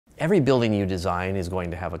Every building you design is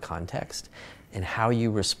going to have a context, and how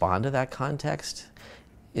you respond to that context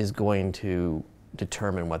is going to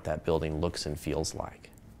determine what that building looks and feels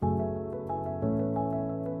like.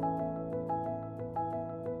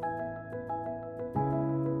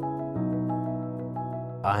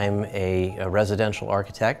 I'm a residential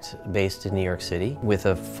architect based in New York City with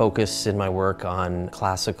a focus in my work on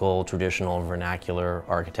classical, traditional, vernacular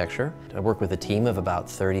architecture. I work with a team of about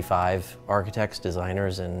 35 architects,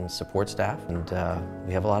 designers, and support staff, and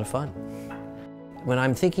we have a lot of fun. When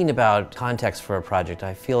I'm thinking about context for a project,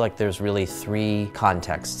 I feel like there's really three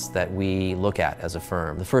contexts that we look at as a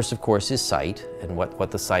firm. The first, of course, is site and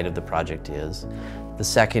what the site of the project is. The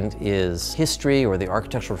second is history or the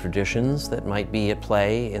architectural traditions that might be at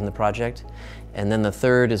play in the project. And then the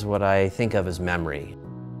third is what I think of as memory.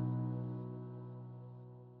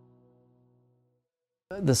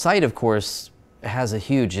 The site, of course, has a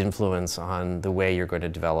huge influence on the way you're going to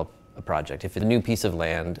develop a project. If it's a new piece of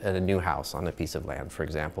land and a new house on a piece of land, for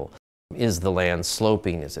example, is the land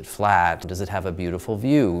sloping? Is it flat? Does it have a beautiful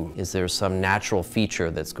view? Is there some natural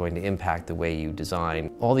feature that's going to impact the way you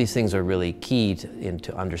design? All these things are really key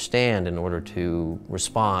to understand in order to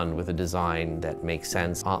respond with a design that makes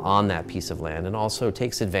sense on that piece of land and also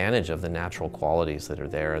takes advantage of the natural qualities that are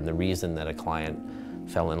there and the reason that a client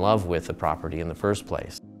fell in love with the property in the first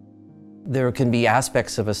place. There can be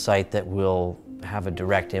aspects of a site that will have a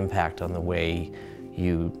direct impact on the way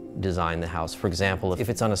you design the house. For example, if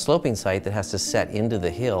it's on a sloping site that has to set into the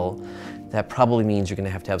hill, that probably means you're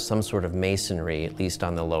going to have some sort of masonry, at least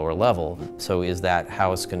on the lower level. So is that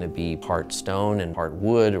house going to be part stone and part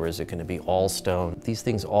wood, or is it going to be all stone? These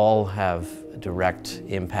things all have a direct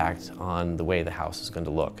impact on the way the house is going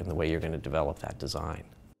to look and the way you're going to develop that design.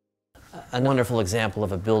 A wonderful example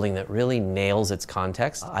of a building that really nails its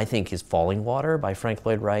context, I think, is Falling Water by Frank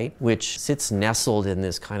Lloyd Wright, which sits nestled in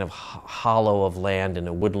this kind of hollow of land in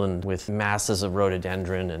a woodland with masses of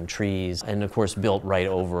rhododendron and trees, and of course built right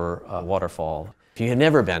over a waterfall. If you had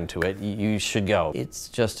never been to it, you should go. It's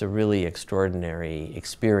just a really extraordinary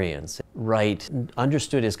experience. Wright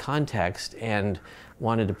understood his context and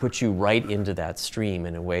wanted to put you right into that stream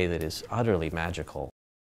in a way that is utterly magical.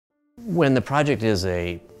 When the project is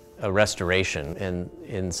a restoration,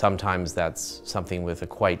 and sometimes that's something with a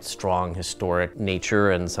quite strong historic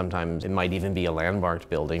nature, and sometimes it might even be a landmarked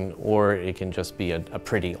building, or it can just be a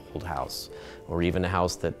pretty old house, or even a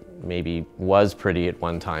house that maybe was pretty at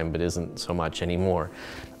one time but isn't so much anymore.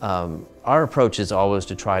 Our approach is always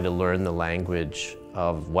to try to learn the language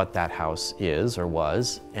of what that house is or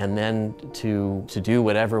was, and then to do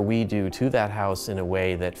whatever we do to that house in a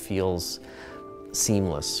way that feels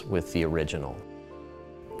seamless with the original.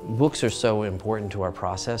 Books are so important to our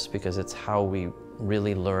process because it's how we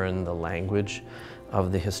really learn the language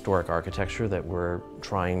of the historic architecture that we're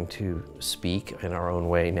trying to speak in our own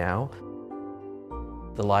way now.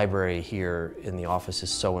 The library here in the office is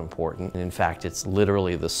so important. In fact, it's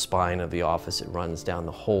literally the spine of the office. It runs down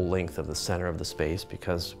the whole length of the center of the space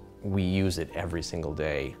because we use it every single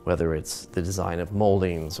day, whether it's the design of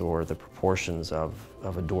moldings or the proportions of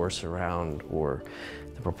a door surround or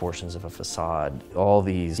the proportions of a facade. All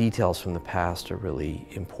these details from the past are really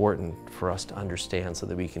important for us to understand so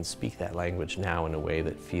that we can speak that language now in a way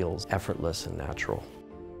that feels effortless and natural.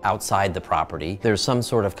 Outside the property, there's some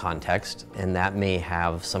sort of context, and that may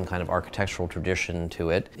have some kind of architectural tradition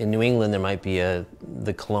to it. In New England, there might be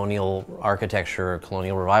the colonial architecture or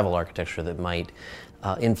colonial revival architecture that might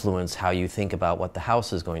influence how you think about what the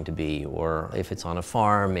house is going to be, or if it's on a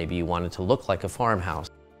farm, maybe you want it to look like a farmhouse.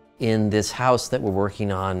 In this house that we're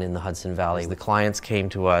working on in the Hudson Valley, the clients came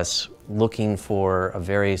to us looking for a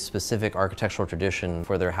very specific architectural tradition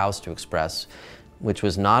for their house to express, which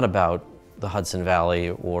was not about the Hudson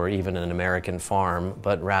Valley or even an American farm,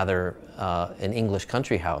 but rather an English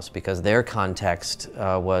country house, because their context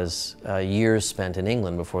was years spent in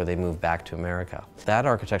England before they moved back to America. That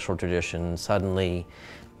architectural tradition suddenly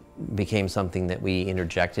became something that we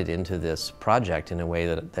interjected into this project in a way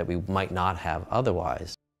that we might not have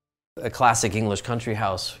otherwise. A classic English country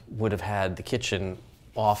house would have had the kitchen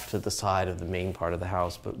off to the side of the main part of the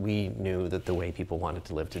house, but we knew that the way people wanted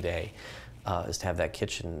to live today is to have that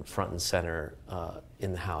kitchen front and center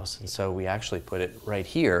in the house. And so we actually put it right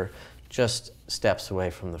here, just steps away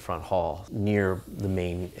from the front hall, near the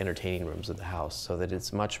main entertaining rooms of the house, so that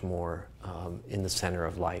it's much more in the center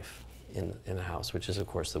of life in the house, which is, of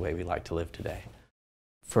course, the way we like to live today.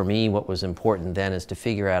 For me, what was important then is to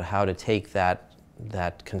figure out how to take that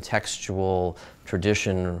contextual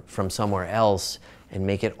tradition from somewhere else and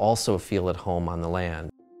make it also feel at home on the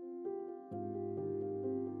land.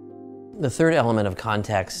 The third element of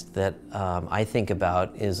context that I think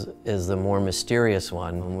about is the more mysterious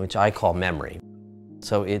one, which I call memory.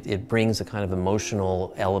 So it brings a kind of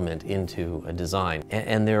emotional element into a design.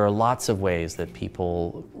 And there are lots of ways that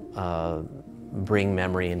people bring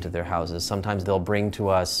memory into their houses. Sometimes they'll bring to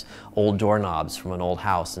us old doorknobs from an old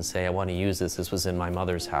house and say, I want to use this, this was in my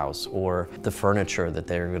mother's house, or the furniture that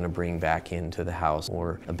they're going to bring back into the house,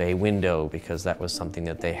 or a bay window because that was something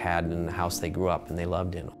that they had in the house they grew up and they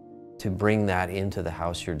loved in. To bring that into the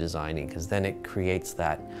house you're designing, because then it creates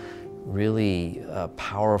that really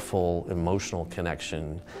powerful emotional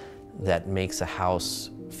connection that makes a house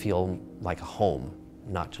feel like a home,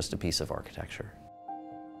 not just a piece of architecture.